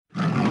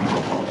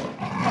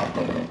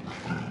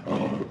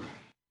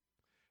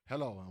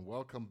Hello and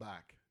welcome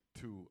back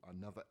to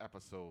another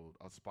episode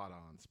of Spot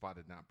On,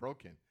 Spotted Not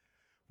Broken,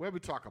 where we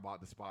talk about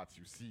the spots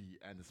you see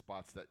and the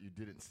spots that you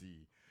didn't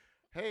see.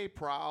 Hey,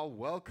 Prowl,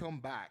 welcome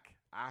back.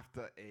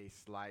 After a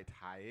slight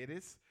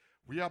hiatus,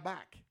 we are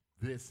back.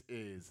 This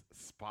is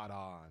Spot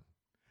On.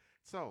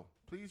 So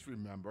please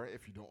remember,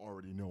 if you don't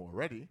already know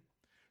already,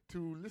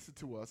 to listen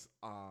to us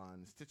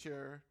on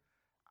Stitcher,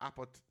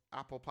 Apple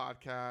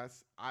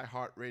Podcasts,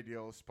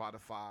 iHeartRadio,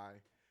 Spotify,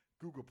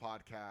 Google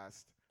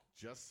Podcast.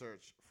 Just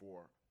search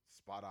for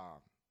Spot On,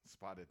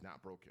 Spotted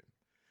Not Broken.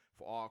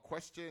 For all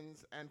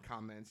questions and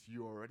comments,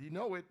 you already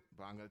know it,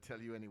 but I'm going to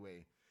tell you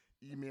anyway.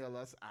 Email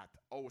us at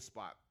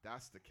OSPOT,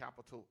 that's the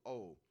capital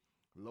O,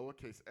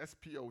 lowercase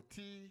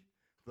SPOT,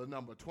 the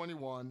number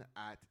 21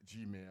 at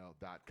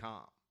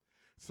gmail.com.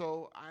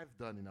 So I've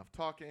done enough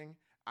talking.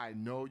 I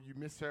know you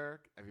miss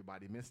her.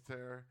 Everybody missed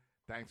her.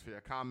 Thanks for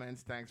your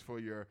comments. Thanks for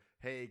your,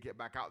 hey, get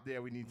back out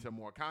there. We need some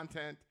more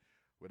content.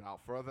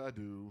 Without further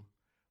ado,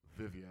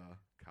 Vivia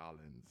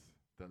Collins,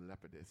 the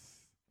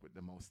leopardess with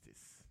the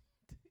mostest.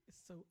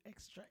 So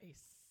extra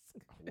ace.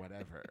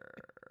 Whatever.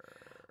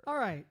 All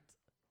right.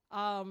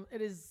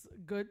 It is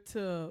good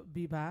to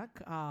be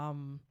back.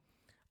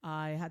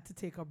 I had to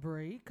take a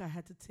break. I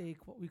had to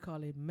take what we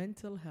call a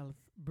mental health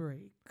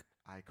break.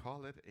 I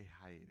call it a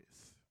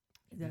hiatus.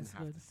 You That's didn't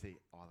have good. to say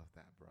all of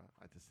that, bro.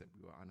 I just said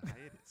we were on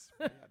hiatus.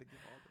 We had to give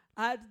all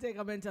the I had to take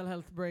a mental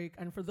health break.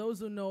 And for those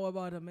who know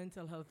about a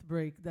mental health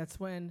break, that's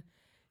when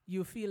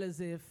you feel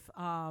as if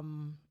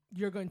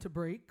you're going to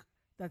break.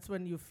 That's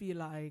when you feel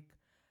like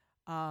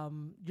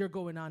you're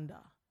going under.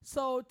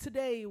 So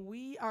today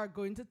we are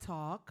going to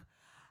talk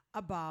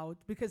about,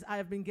 because I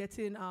have been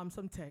getting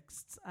some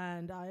texts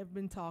and I have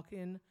been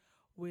talking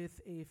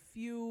with a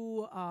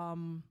few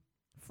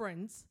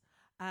friends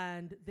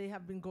and they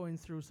have been going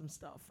through some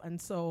stuff. And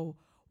so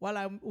while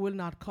I will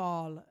not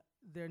call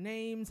their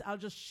names, I'll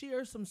just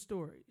share some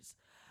stories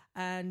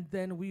and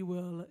then we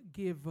will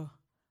give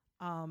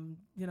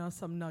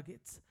some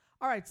nuggets.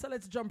 All right, so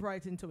let's jump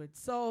right into it.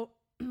 So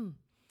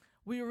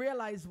we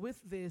realize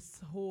with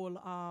this whole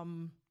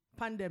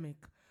pandemic,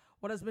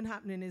 what has been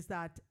happening is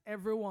that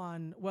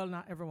everyone, well,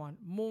 not everyone,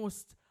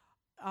 most,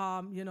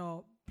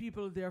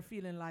 people, they're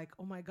feeling like,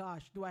 oh my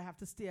gosh, do I have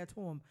to stay at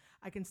home?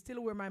 I can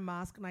still wear my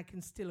mask and I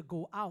can still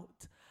go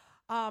out.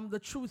 The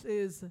truth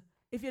is,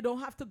 if you don't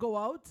have to go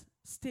out,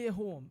 stay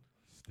home.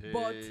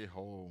 stay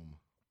home.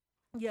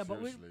 Yeah,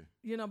 Seriously.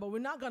 but we're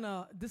not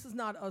gonna, this is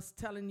not us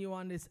telling you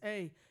on this,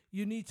 hey,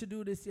 you need to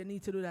do this, you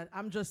need to do that.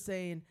 I'm just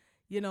saying,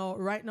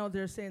 right now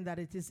they're saying that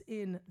it is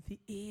in the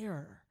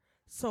air.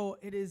 So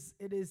it is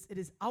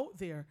out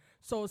there.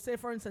 So say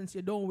for instance,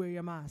 you don't wear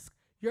your mask.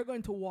 You're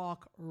going to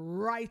walk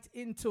right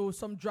into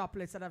some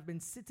droplets that have been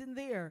sitting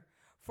there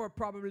for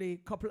probably a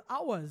couple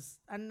hours.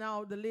 And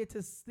now the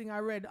latest thing I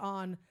read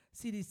on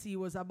CDC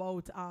was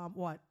about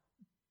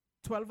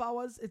 12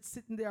 hours. It's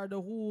sitting there,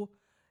 the whole,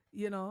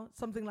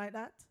 something like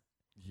that.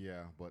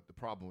 Yeah, but the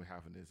problem we're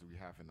having is we're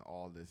having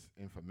all this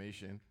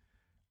information,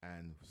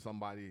 and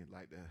somebody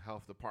like the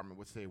health department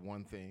would say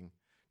one thing,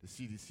 the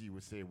CDC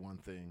would say one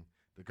thing,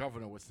 the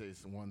governor would say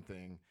one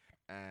thing,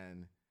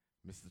 and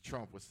Mr.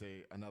 Trump would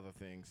say another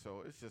thing.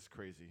 So it's just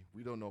crazy.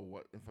 We don't know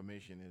what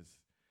information is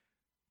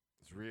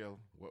real,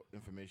 what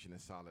information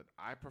is solid.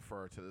 I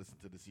prefer to listen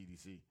to the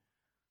CDC.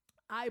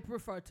 I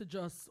prefer to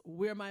just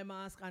wear my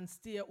mask and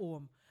stay at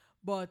home.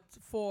 But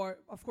for,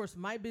 of course,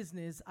 my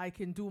business, I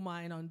can do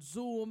mine on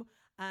Zoom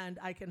and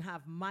I can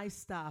have my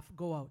staff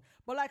go out.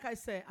 But like I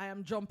say, I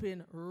am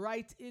jumping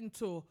right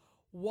into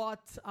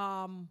what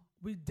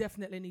we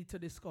definitely need to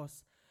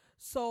discuss.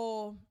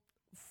 So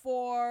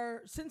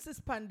since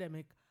this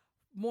pandemic,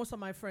 most of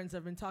my friends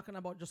have been talking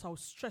about just how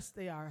stressed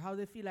they are, how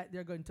they feel like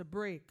they're going to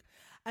break.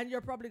 And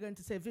you're probably going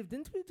to say, Viv,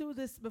 didn't we do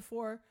this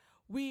before?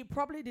 We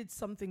probably did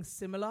something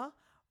similar,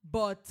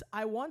 but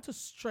I want to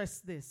stress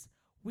this.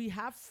 We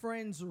have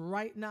friends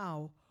right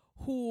now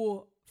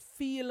who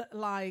feel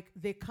like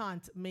they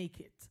can't make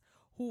it,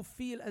 who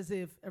feel as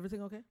if,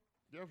 everything okay?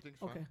 Yeah,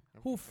 everything's Okay. fine.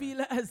 Who Everything's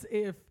fine. feel as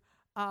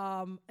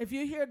if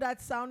you hear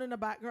that sound in the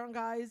background,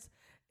 guys,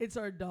 it's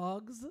our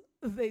dogs.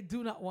 They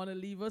do not want to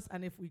leave us.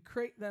 And if we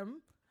crate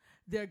them,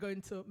 they're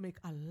going to make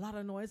a lot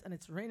of noise. And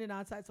it's raining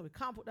outside, so we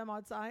can't put them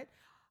outside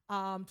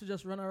to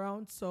just run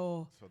around.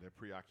 So they're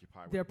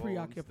preoccupied they're with bones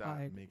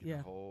preoccupied, that making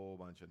yeah. a whole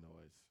bunch of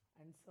noise.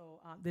 and so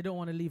they don't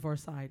want to leave our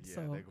side. Yeah,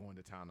 So they're going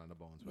to town on the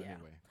bones. But Yeah.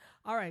 anyway,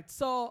 all right.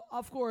 So,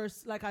 of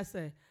course, like I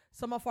say,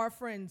 some of our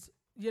friends,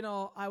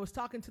 I was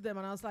talking to them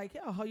and I was like,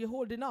 yeah, how you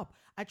holding up?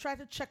 I try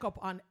to check up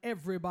on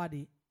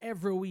everybody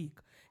every week.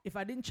 If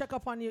I didn't check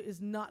up on you, it's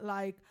not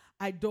like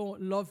I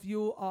don't love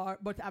you,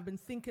 but I've been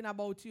thinking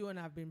about you and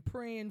I've been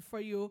praying for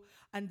you,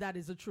 and that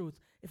is the truth.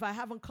 If I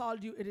haven't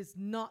called you, it is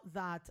not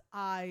that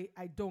I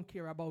don't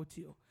care about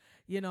you.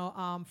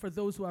 For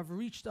those who have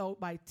reached out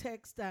by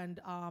text and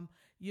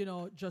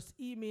just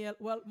email,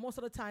 well, most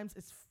of the times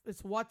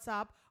it's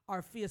WhatsApp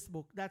or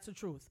Facebook. That's the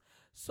truth.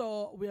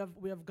 So we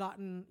have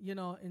gotten,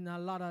 in a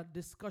lot of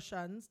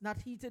discussions, not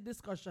heated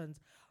discussions,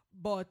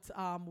 but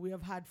we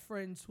have had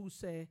friends who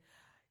say,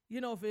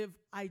 Viv,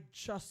 I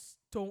just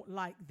don't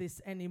like this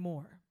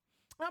anymore.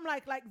 And I'm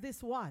like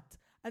this what?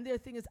 And their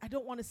thing is, I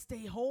don't want to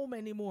stay home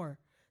anymore.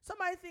 So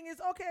my thing is,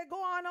 okay, go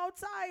on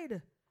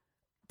outside.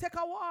 Take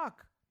a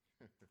walk.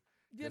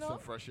 Get some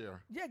fresh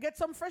air. Yeah, get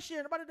some fresh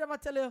air. Nobody ever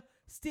tell you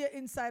stay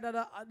inside of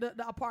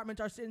the apartment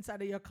or stay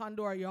inside of your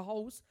condo or your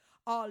house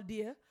all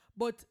day.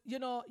 But, you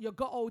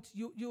go out,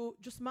 you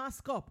just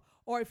mask up.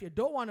 Or if you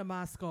don't want to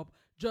mask up,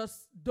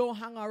 just don't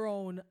hang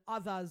around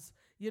others,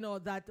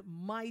 that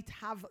might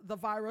have the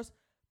virus.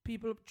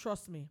 People,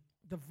 trust me,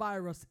 the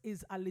virus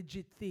is a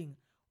legit thing.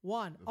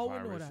 One, the how we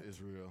know virus that?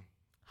 is real.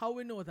 How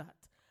we know that?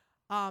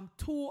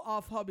 2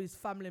 of Hubby's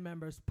family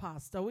members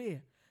passed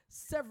away.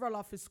 Several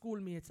of his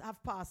schoolmates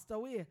have passed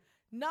away.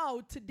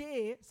 Now,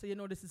 today, so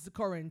this is the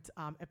current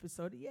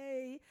episode.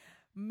 Yay.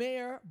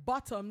 Mayor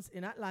Bottoms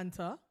in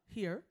Atlanta,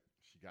 here.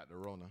 She got the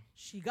Rona.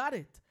 She got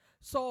it.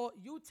 So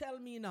you tell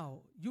me now.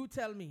 You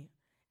tell me.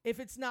 If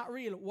it's not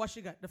real, what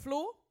she got? The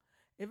flu?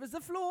 If it's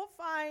the flu,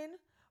 fine.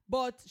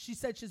 But she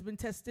said she's been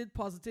tested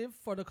positive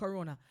for the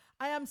corona.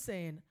 I am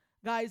saying,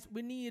 guys,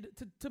 we need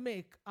to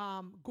make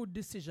good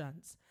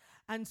decisions.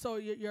 And so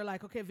you're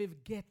like, okay,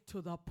 Viv, get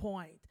to the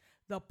point.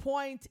 The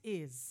point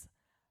is,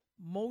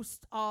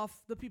 most of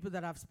the people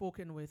that I've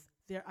spoken with,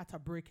 they're at a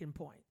breaking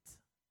point.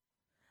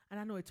 And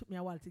I know it took me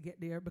a while to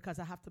get there because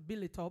I have to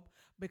build it up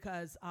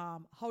because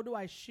how do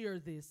I share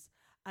this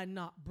and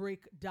not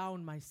break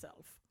down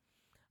myself?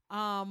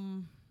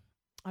 I'm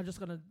just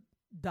going to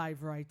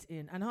dive right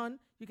in. And hon,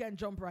 you can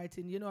jump right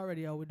in. You know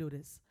already how we do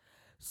this.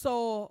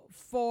 So,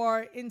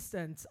 for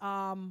instance,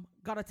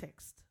 got a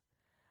text.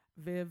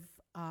 Viv,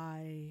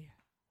 I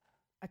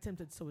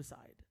attempted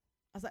suicide.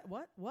 I was like,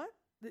 what?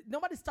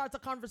 Nobody starts a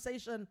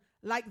conversation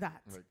like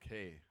that. Like,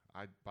 hey,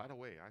 by the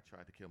way, I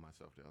tried to kill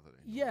myself the other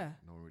day.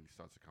 No one really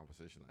starts a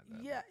conversation like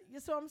that. Yeah, you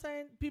see what I'm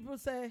saying? People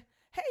say,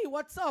 hey,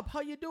 what's up?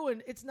 How you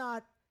doing? It's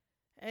not,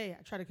 hey,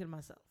 I tried to kill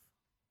myself.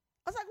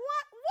 I was like, what?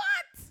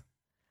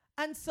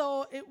 And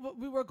so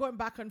we were going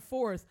back and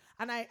forth.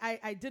 And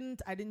I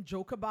didn't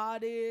joke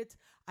about it.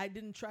 I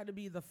didn't try to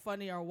be the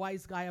funny or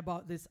wise guy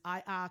about this.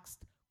 I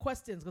asked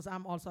questions because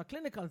I'm also a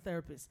clinical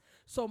therapist.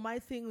 So my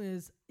thing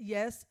is,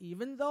 yes,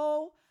 even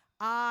though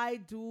I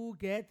do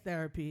get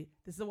therapy,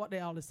 this is what they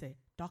always say.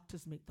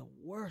 Doctors make the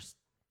worst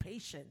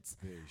patients.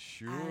 They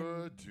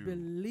sure do.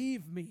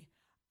 Believe me,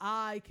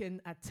 I can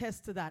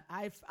attest to that.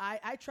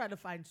 I try to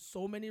find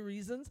so many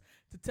reasons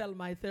to tell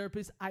my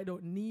therapist I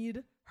don't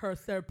need her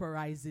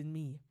therapizing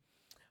me.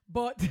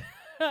 But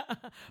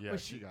yeah,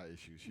 she got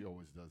issues. She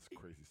always does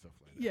crazy stuff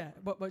like that. Yeah,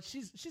 but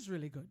she's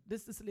really good.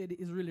 This lady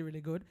is really,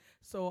 really good.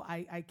 So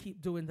I keep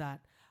doing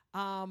that.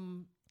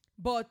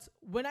 But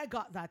when I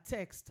got that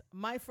text,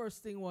 my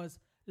first thing was,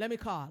 let me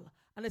call.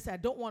 And I said, I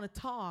don't want to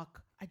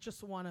talk. I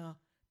just want to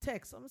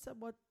text. I said,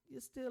 but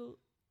you're still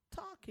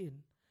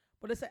talking.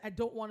 But I said, I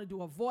don't want to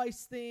do a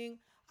voice thing.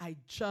 I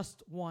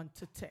just want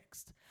to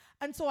text.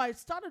 And so I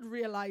started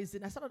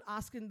realizing, I started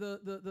asking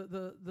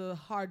the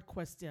hard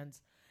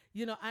questions.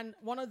 And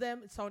one of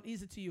them, it sounds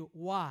easy to you.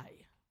 Why?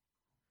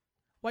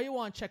 Why you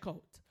want to check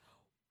out?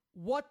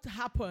 What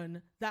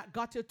happened that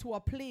got you to a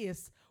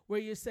place where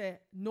you say,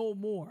 no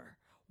more?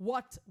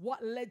 What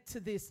led to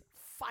this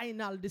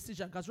final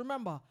decision? Because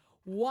remember,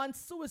 once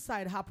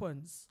suicide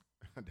happens,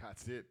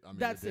 that's it. I mean,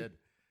 that's you're it. dead.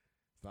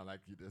 It's not like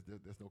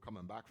there's no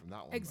coming back from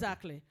that one.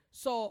 Exactly. Buddy.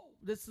 So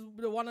this is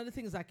one of the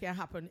things that can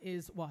happen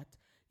is what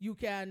you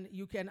can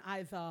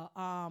either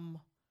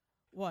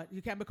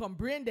you can become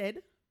brain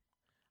dead,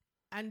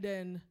 and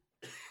then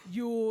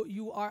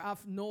you are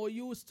of no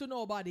use to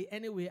nobody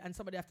anyway, and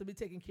somebody have to be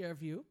taking care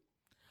of you.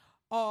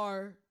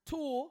 Or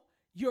 2,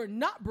 you're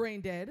not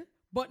brain dead,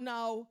 but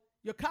now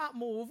you can't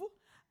move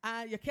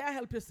and you can't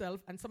help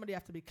yourself, and somebody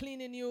have to be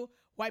cleaning you,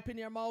 wiping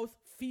your mouth,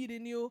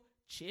 feeding you,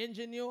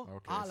 changing you,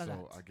 okay, all of that.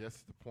 So I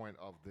guess the point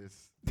of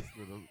this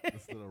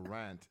little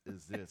rant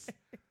is this.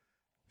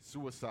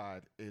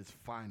 Suicide is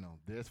final.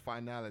 There's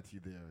finality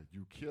there.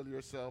 You kill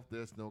yourself,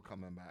 there's no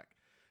coming back.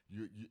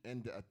 You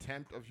in the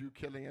attempt of you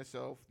killing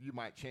yourself, you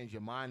might change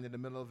your mind in the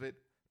middle of it.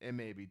 It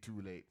may be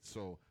too late.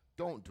 So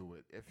don't do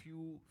it. If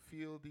you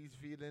feel these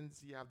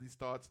feelings, you have these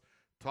thoughts,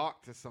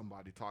 talk to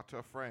somebody, talk to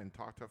a friend,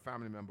 talk to a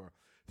family member,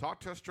 talk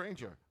to a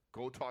stranger.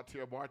 Go talk to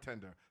your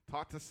bartender.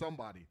 Talk to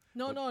somebody.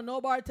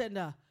 No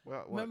bartender.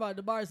 Well, remember,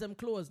 the bars them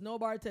closed. No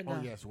bartender.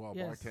 Oh, yes. Well,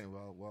 bartender.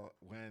 Well,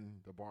 when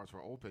the bars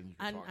were open, you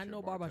could talk to and your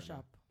no bartender.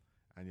 barbershop.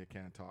 And you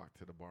can't talk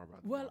to the barber.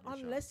 Well,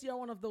 unless you're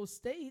one of those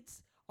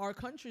states or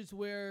countries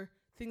where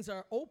things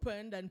are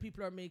opened and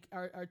people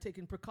are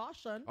taking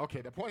precaution.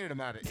 Okay, the point of the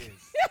matter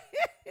is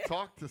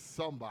talk to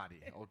somebody,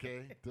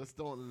 okay? Just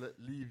don't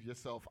leave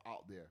yourself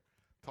out there.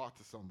 Talk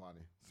to somebody.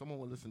 Someone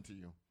will listen to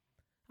you.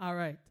 All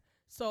right.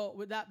 So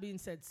with that being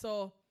said,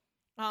 to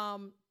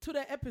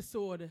the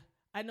episode,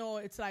 I know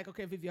it's like,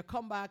 okay, if you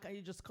come back and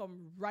you just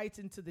come right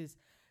into this.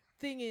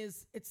 Thing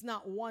is, it's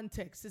not one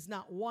text. It's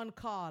not one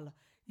call.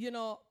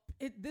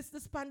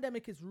 This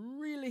pandemic is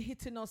really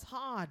hitting us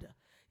hard.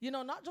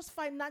 not just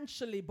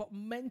financially, but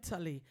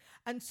mentally.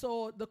 And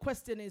so the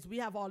question is, we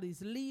have all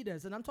these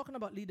leaders, and I'm talking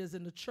about leaders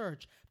in the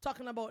church,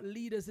 talking about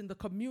leaders in the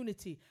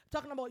community,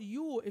 talking about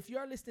you, if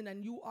you're listening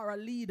and you are a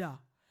leader,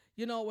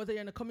 whether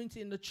you're in a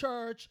community, in the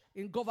church,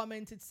 in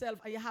government itself,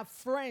 and you have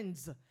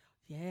friends.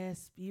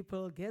 Yes,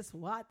 people, guess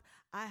what?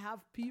 I have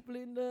people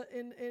in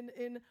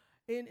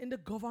the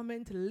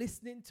government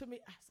listening to me.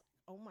 I was like,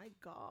 oh my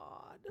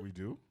God. We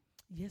do?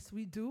 Yes,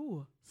 we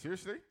do.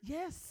 Seriously?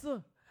 Yes.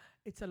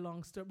 It's a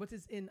long story, but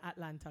it's in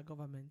Atlanta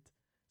government.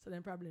 So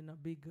they're probably in a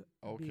big.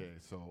 Okay,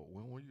 big. So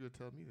when were you going to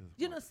tell me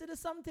this? See, there's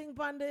something,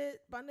 Bande.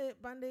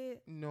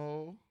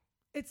 No.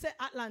 It's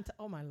Atlanta.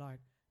 Oh, my Lord.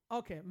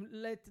 Okay,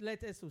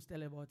 let Jesus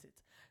tell about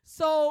it.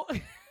 So,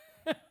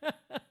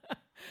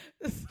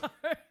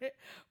 sorry,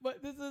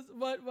 but this is,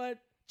 but,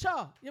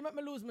 you make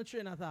me lose my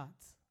train of thought.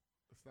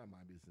 It's not my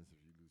business if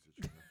you lose your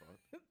train of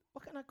thought.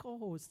 What kind of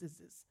co-host is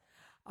this?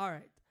 All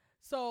right.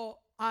 So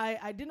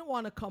I didn't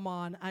want to come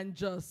on and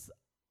just,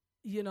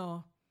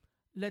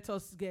 let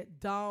us get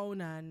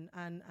down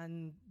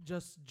and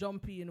just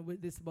jump in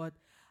with this, but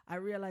I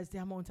realized the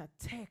amount of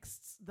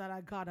texts that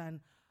I got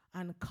and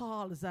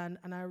calls and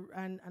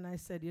I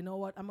said, you know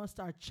what, I must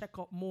start check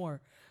up more.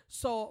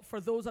 So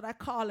for those that I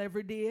call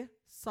every day,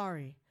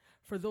 sorry.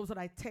 For those that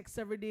I text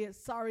every day,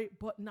 sorry,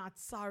 but not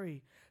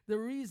sorry. The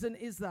reason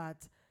is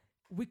that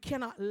we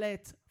cannot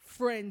let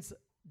friends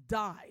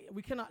die.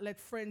 We cannot let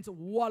friends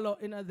wallow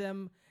in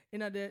them in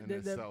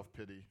their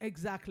self-pity.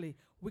 Exactly.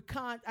 We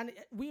can't, and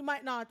we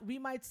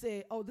might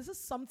say, oh, this is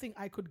something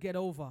I could get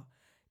over.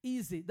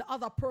 Easy. The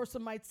other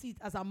person might see it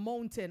as a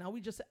mountain, and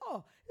we just say,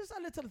 oh, this is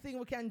a little thing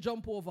we can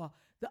jump over.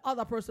 The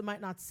other person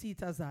might not see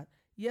it as that.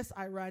 Yes,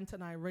 I rant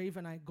and I rave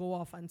and I go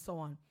off and so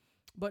on.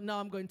 But now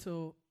I'm going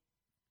to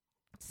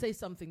say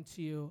something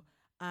to you,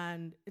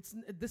 and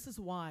this is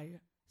why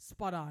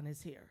Spot On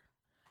is here.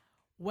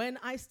 When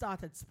I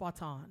started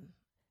Spot On,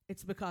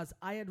 it's because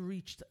I had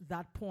reached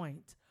that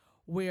point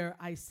where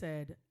I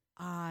said,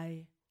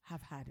 I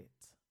have had it.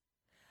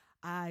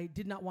 I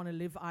did not want to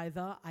live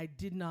either. I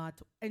did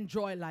not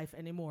enjoy life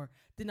anymore.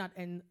 Did not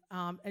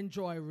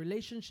enjoy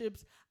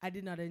relationships. I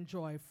did not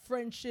enjoy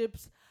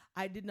friendships.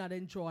 I did not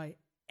enjoy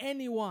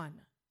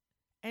anyone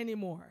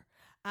anymore.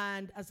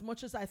 And as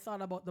much as I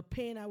thought about the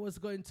pain I was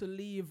going to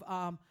leave,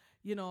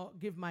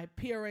 give my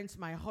parents,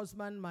 my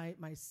husband,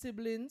 my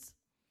siblings,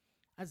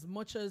 as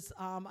much as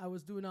I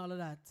was doing all of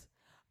that,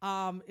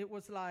 it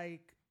was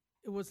like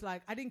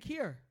I didn't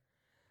care.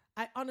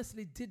 I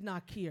honestly did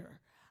not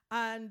care.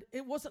 And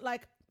it wasn't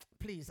like,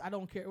 please, I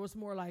don't care. It was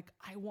more like,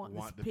 I want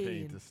this the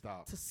pain to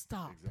stop.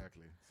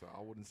 Exactly. So I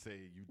wouldn't say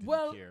you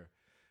didn't care.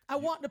 I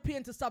want the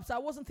pain to stop. So I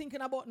wasn't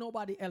thinking about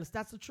nobody else.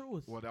 That's the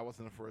truth. Well, that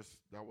wasn't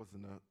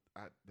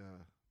at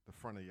the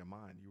front of your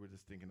mind. You were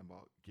just thinking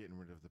about getting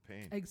rid of the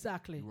pain.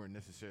 Exactly. You weren't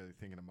necessarily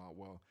thinking about,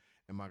 well,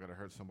 am I going to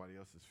hurt somebody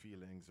else's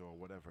feelings or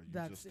whatever?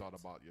 You just thought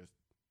about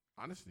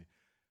honestly,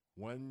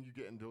 when you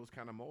get in those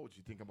kind of modes,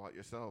 you think about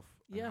yourself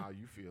and how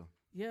you feel.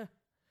 Yeah.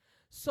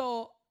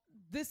 So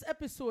this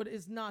episode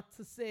is not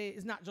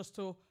just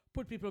to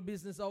put people's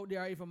business out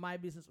there, or even my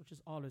business, which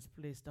is always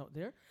placed out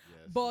there.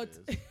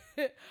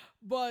 Yes,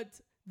 but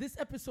this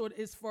episode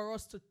is for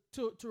us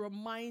to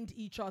remind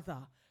each other,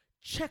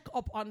 check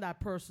up on that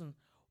person.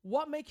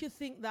 What make you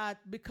think that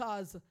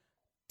because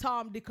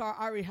Tom, Dick, or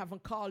Harry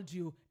haven't called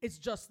you, it's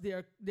just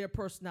their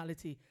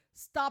personality?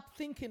 Stop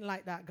thinking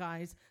like that,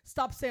 guys.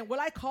 Stop saying, well,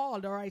 I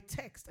called or I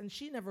text and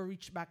she never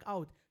reached back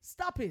out.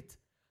 Stop it.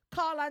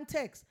 Call and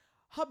text.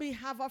 Hubby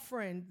have a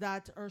friend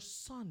that her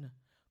son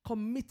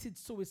committed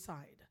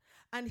suicide,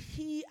 and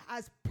he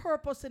has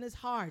purpose in his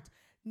heart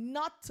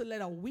not to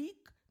let a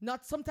week,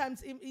 not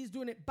sometimes he's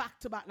doing it back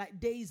to back, like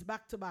days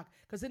back to back,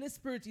 because in his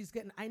spirit he's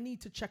getting, I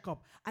need to check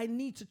up. I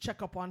need to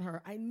check up on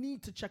her. I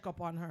need to check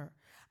up on her.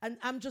 And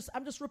I'm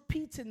just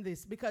repeating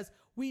this because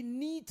we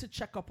need to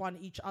check up on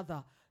each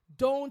other.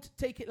 Don't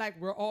take it like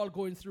we're all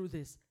going through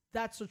this.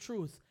 That's the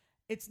truth.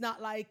 It's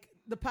not like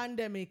the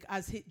pandemic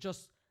has hit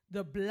just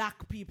the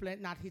black people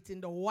and not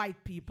hitting the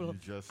white people. You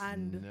just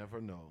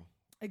never know.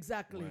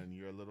 Exactly. When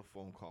your little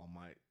phone call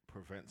might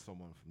prevent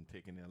someone from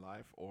taking their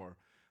life, or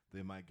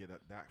they might get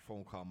that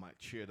phone call might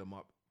cheer them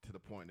up to the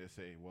point they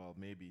say, well,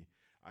 maybe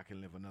I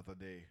can live another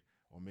day,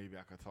 or maybe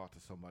I could talk to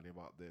somebody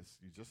about this.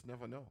 You just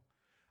never know.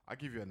 I'll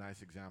give you a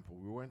nice example.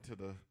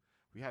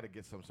 We had to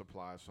get some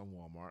supplies from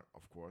Walmart,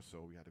 of course,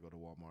 so we had to go to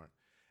Walmart.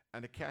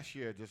 And the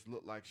cashier just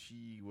looked like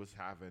she was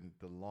having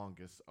the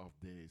longest of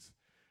days.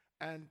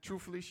 And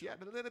truthfully, she had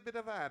a little bit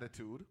of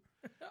attitude,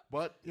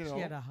 but she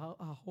had a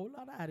whole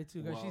lot of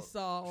attitude because she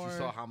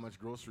saw how much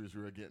groceries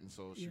we were getting,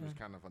 so she was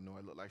kind of annoyed.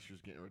 It looked like she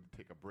was getting ready to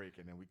take a break,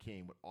 and then we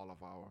came with all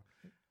of our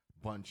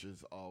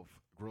bunches of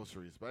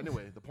groceries. But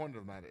anyway, the point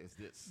of the matter is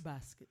this: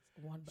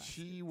 one basket.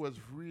 She was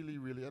really,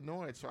 really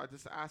annoyed, so I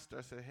just asked her.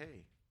 I said,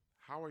 "Hey,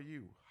 how are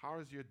you? How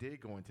is your day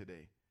going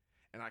today?"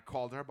 And I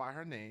called her by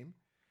her name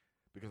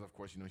because, of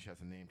course, she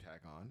has a name tag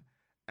on,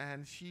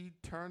 and she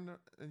turned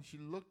and she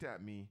looked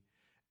at me.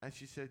 And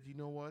she said, you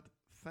know what?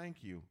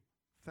 Thank you.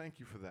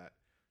 Thank you for that.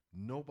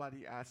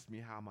 Nobody asked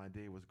me how my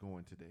day was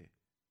going today.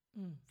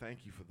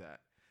 Thank you for that.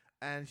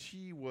 And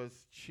she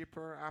was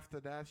chipper after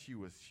that. She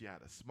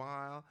had a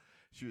smile.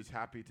 She was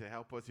happy to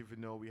help us,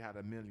 even though we had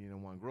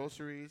 1,000,001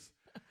 groceries.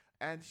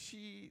 And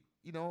she,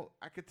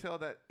 I could tell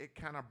that it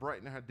kind of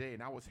brightened her day.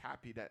 And I was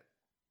happy that,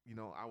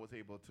 I was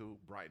able to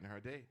brighten her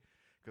day.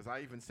 Because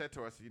I even said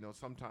to her,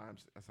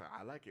 sometimes I said,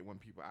 I like it when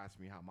people ask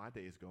me how my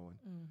day is going.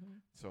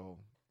 So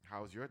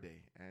how's your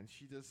day? And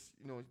she just,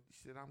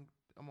 she said,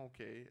 I'm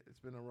okay. It's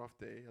been a rough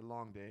day, a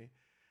long day,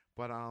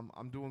 but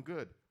I'm doing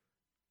good.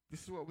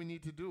 This is what we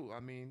need to do.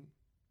 I mean,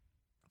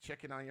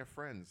 checking on your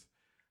friends.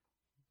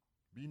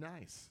 Be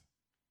nice.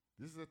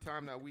 This is the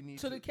time that we need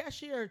to the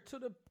cashier,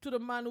 to the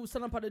man who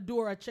stand up at the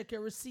door and check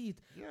your receipt,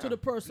 Yeah, to the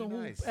person be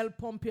who nice. help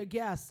pump your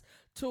gas,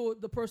 to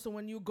the person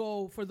when you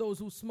go, for those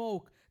who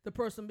smoke, the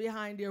person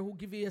behind there who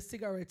give you your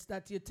cigarettes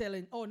that you're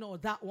telling, oh no,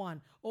 that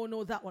one, oh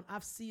no, that one.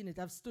 I've seen it.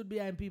 I've stood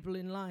behind people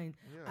in line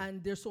Yeah.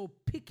 and they're so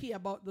picky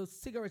about those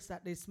cigarettes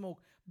that they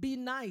smoke. Be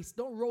nice.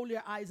 Don't roll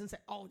your eyes and say,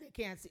 oh, they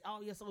can't see.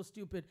 Oh, you're so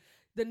stupid.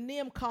 The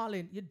name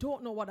calling, you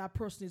don't know what that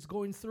person is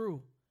going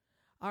through.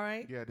 All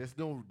right? Yeah, there's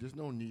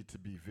no need to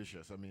be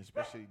vicious. I mean,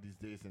 especially these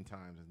days and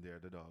times, and they're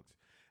the dogs.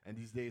 And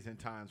these days and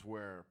times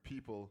where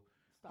people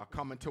are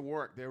coming to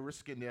work, they're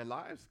risking their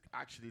lives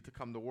actually to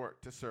come to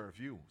work to serve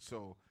you.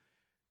 So,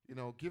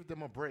 give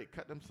them a break,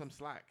 cut them some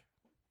slack.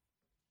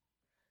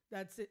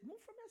 That's it. Move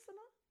from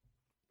Esana.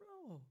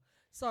 Bro.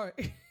 Sorry.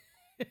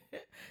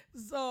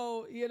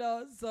 So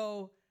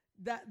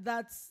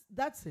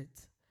that's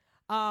it.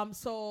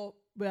 So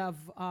we have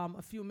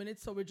a few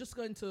minutes, so we're just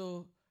going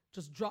to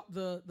just drop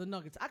the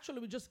nuggets. Actually,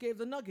 we just gave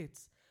the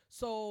nuggets.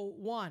 So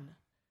 1,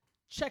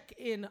 check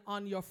in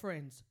on your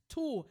friends.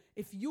 2,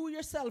 if you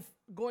yourself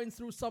going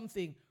through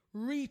something,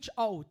 reach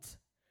out.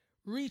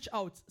 Reach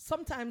out.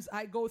 Sometimes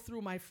I go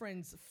through my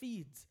friends'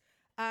 feeds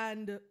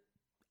and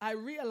I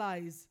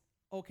realize,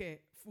 okay,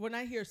 when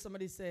I hear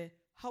somebody say,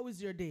 how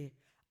is your day?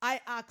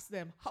 I ask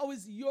them, how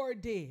is your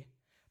day?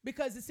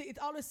 Because you see, it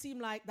always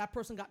seems like that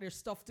person got their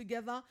stuff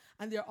together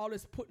and they're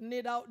always putting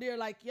it out there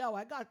like, yo,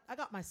 I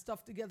got my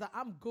stuff together.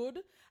 I'm good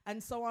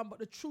and so on. But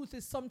the truth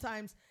is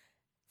sometimes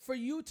for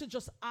you to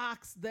just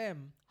ask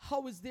them,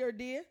 how is their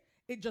day?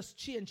 It just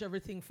changed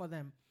everything for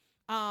them.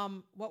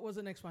 What was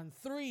the next one?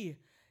 3,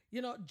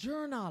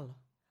 journal.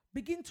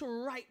 Begin to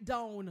write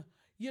down,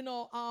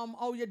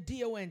 how your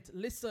day went.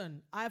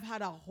 Listen, I've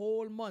had a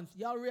whole month.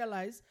 Y'all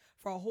realize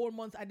for a whole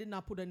month, I did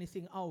not put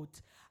anything out.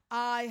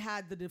 I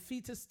had the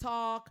defeatist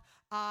talk.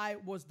 I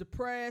was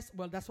depressed.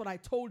 Well, that's what I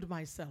told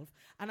myself.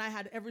 And I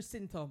had every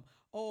symptom.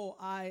 Oh,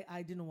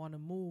 I didn't want to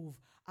move.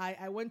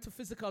 I went to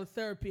physical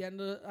therapy and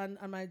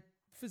my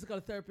physical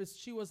therapist,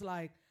 she was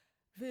like,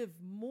 Viv,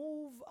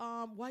 move.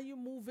 Why are you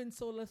moving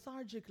so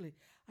lethargically?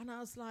 And I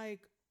was like,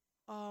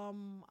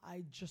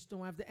 I just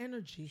don't have the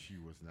energy. She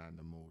was not in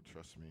the mood,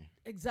 trust me.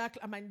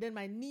 Exactly. Then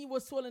my knee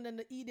was swollen and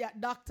the idiot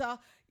doctor.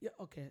 Yeah,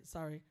 okay,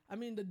 sorry.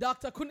 The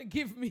doctor couldn't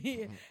give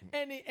me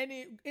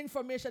any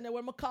information. And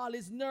when I call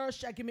his nurse,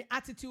 she give me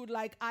attitude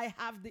like I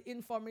have the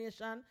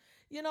information.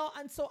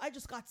 And so I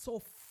just got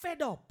so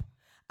fed up.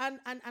 And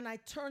I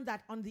turned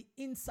that on the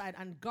inside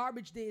and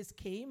garbage days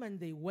came and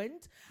they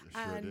went. You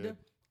sure and did.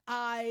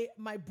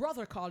 my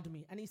brother called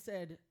me and he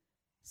said,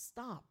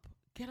 stop.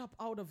 Get up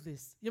out of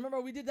this. You remember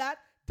we did that?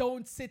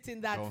 Don't sit in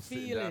that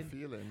feeling.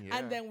 Yeah.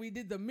 And then we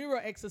did the mirror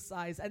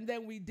exercise. And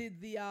then we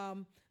did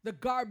the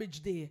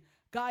garbage day.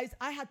 Guys,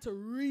 I had to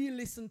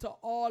re-listen to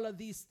all of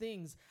these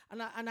things.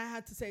 And I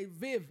had to say,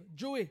 Viv,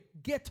 Joey,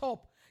 get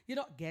up.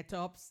 Get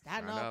up,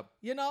 stand up.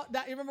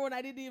 That you remember when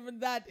I did even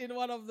that in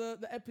one of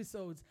the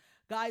episodes.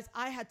 Guys,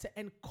 I had to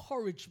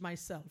encourage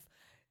myself.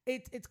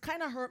 It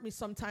kind of hurt me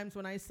sometimes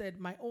when I said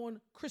my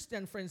own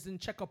Christian friends didn't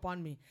check up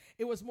on me.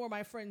 It was more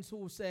my friends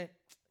who said,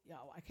 yo,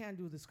 I can't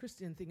do this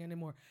Christian thing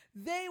anymore.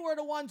 They were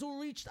the ones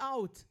who reached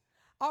out.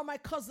 Or my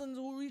cousins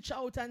who reached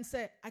out and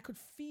said, I could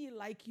feel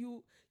like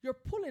you're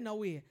pulling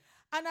away.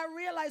 And I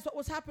realized what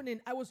was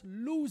happening. I was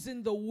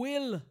losing the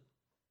will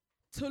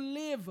to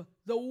live,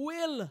 the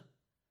will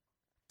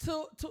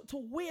to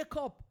wake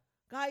up.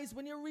 Guys,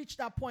 when you reach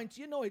that point,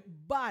 you know it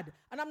bad.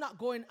 And I'm not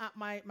going at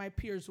my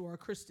peers who are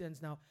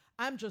Christians now.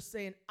 I'm just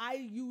saying I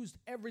used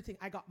everything.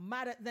 I got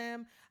mad at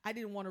them. I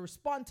didn't want to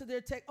respond to their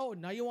text. Oh,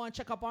 now you want to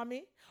check up on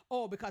me?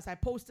 Oh, because I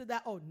posted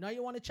that. Oh, now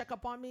you want to check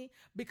up on me?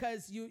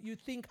 Because you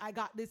think I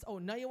got this. Oh,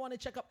 now you want to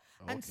check up.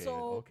 And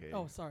so,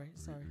 oh, sorry.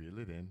 Reel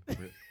it in.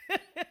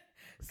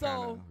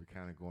 So we're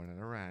kind of going on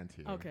a rant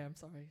here. Okay, I'm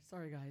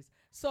sorry guys.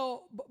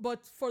 So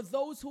but for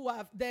those who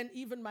have, then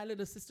even my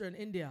little sister in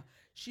India,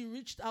 she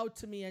reached out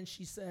to me and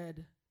she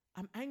said,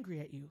 I'm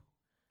angry at you.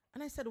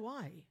 And I said,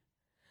 why?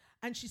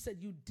 And she said,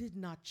 you did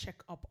not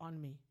check up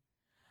on me.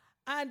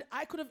 And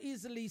I could have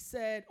easily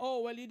said,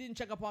 oh, well, you didn't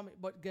check up on me.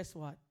 But guess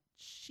what?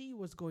 She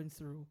was going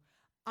through.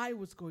 I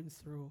was going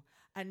through.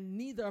 And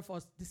neither of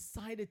us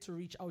decided to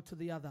reach out to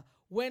the other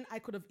when I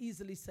could have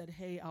easily said,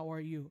 hey, how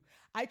are you?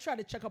 I tried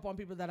to check up on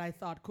people that I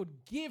thought could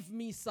give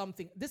me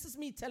something. This is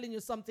me telling you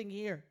something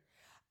here.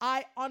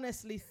 I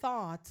honestly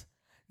thought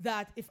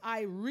that if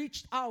I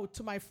reached out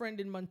to my friend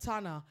in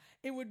Montana,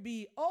 it would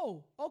be,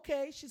 oh,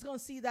 okay, she's gonna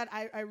see that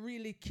I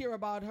really care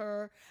about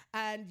her,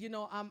 and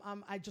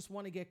I just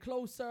want to get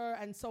closer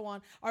and so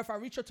on. Or if I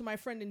reach out to my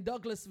friend in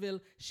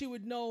Douglasville, she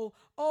would know,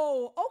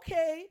 oh,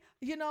 okay,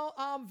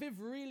 Viv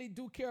really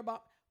do care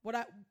about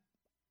what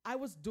I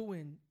was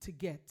doing to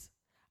get.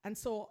 And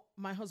so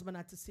my husband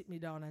had to sit me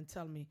down and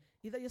tell me,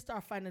 either you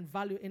start finding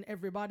value in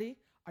everybody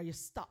or you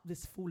stop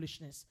this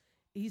foolishness.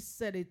 He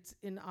said it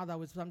in other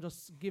words, but I'm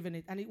just giving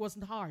it. And it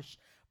wasn't harsh.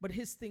 But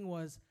his thing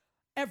was,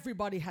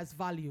 everybody has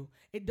value.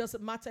 It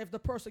doesn't matter if the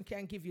person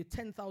can give you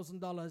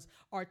 $10,000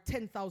 or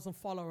 10,000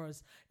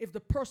 followers. If the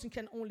person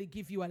can only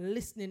give you a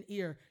listening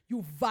ear,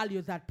 you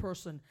value that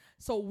person.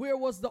 So where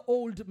was the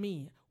old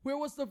me? Where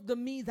was the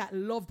me that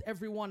loved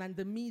everyone and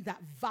the me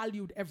that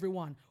valued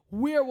everyone?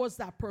 Where was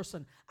that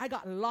person? I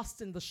got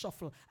lost in the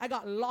shuffle. I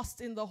got lost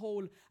in the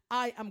whole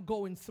I am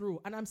going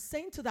through. And I'm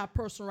saying to that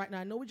person right now,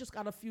 I know we just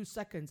got a few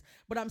seconds,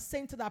 but I'm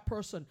saying to that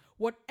person,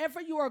 whatever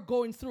you are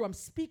going through, I'm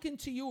speaking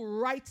to you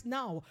right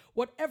now.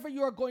 Whatever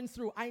you are going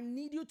through, I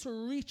need you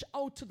to reach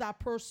out to that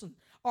person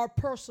or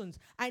persons.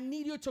 I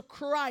need you to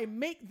cry.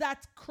 Make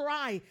that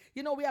cry.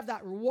 We have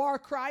that war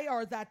cry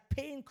or that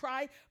pain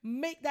cry.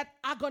 Make that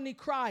agony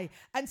cry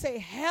and say,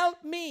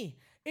 help me.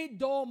 It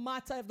don't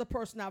matter if the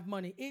person have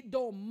money. It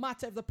don't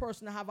matter if the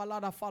person have a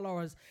lot of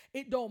followers.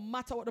 It don't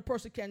matter what the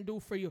person can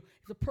do for you.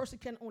 If the person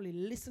can only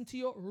listen to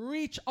you,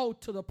 reach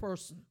out to the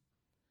person.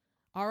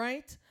 All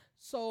right?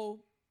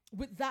 So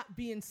with that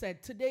being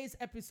said, today's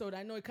episode,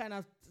 I know it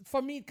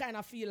for me,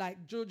 feel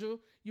like, Jojo,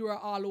 you are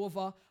all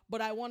over.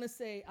 But I want to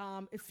say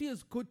it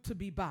feels good to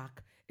be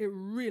back. It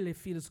really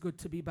feels good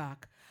to be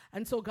back.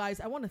 And so,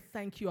 guys, I want to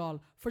thank you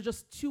all for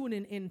just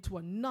tuning in to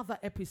another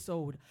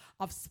episode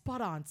of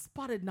Spot On,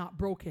 Spotted Not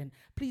Broken.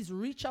 Please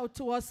reach out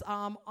to us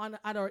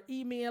at our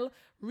email.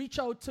 Reach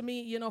out to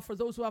me. For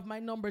those who have my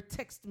number,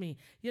 text me.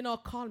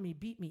 Call me,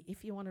 beat me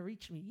if you want to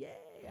reach me.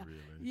 Yeah.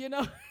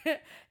 Really?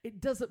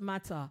 It doesn't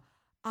matter.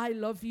 I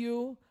love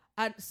you.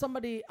 And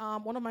somebody,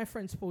 one of my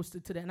friends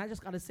posted today, and I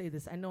just got to say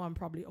this. I know I'm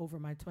probably over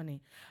my 20,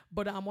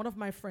 but one of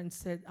my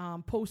friends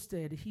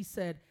posted, he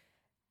said,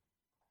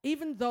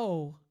 even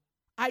though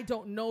I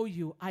don't know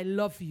you, I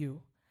love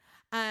you.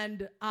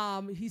 And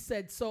he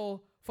said,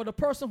 so for the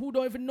person who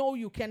don't even know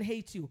you can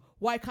hate you,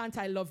 why can't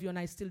I love you and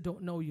I still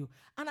don't know you?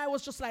 And I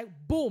was just like,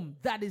 boom,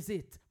 that is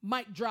it.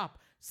 Mic drop,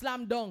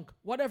 slam dunk,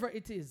 whatever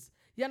it is.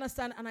 You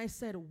understand? And I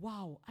said,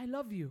 wow, I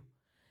love you.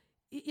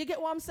 You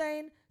get what I'm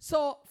saying?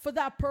 So for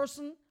that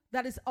person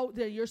that is out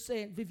there, you're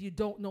saying, Viv, you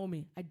don't know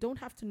me. I don't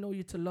have to know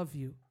you to love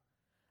you.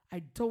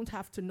 I don't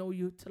have to know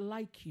you to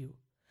like you.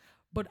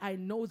 But I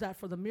know that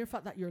for the mere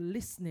fact that you're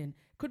listening,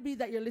 could be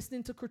that you're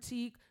listening to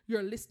critique,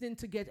 you're listening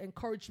to get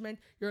encouragement,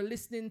 you're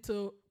listening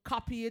to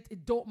copy it.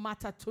 It don't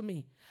matter to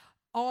me.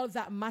 All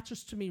that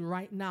matters to me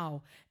right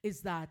now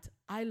is that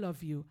I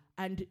love you,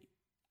 and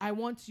I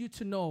want you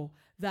to know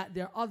that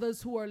there are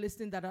others who are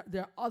listening, there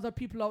are other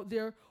people out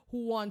there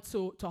who want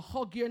to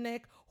hug your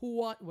neck,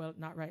 well,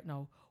 not right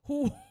now,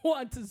 who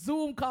want to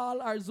Zoom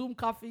call or Zoom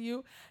coffee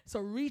you.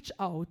 So reach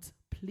out.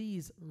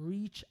 Please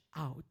reach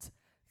out.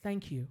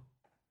 Thank you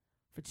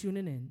for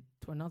tuning in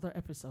to another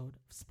episode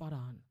of Spot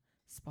On,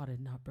 Spotted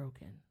Not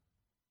Broken.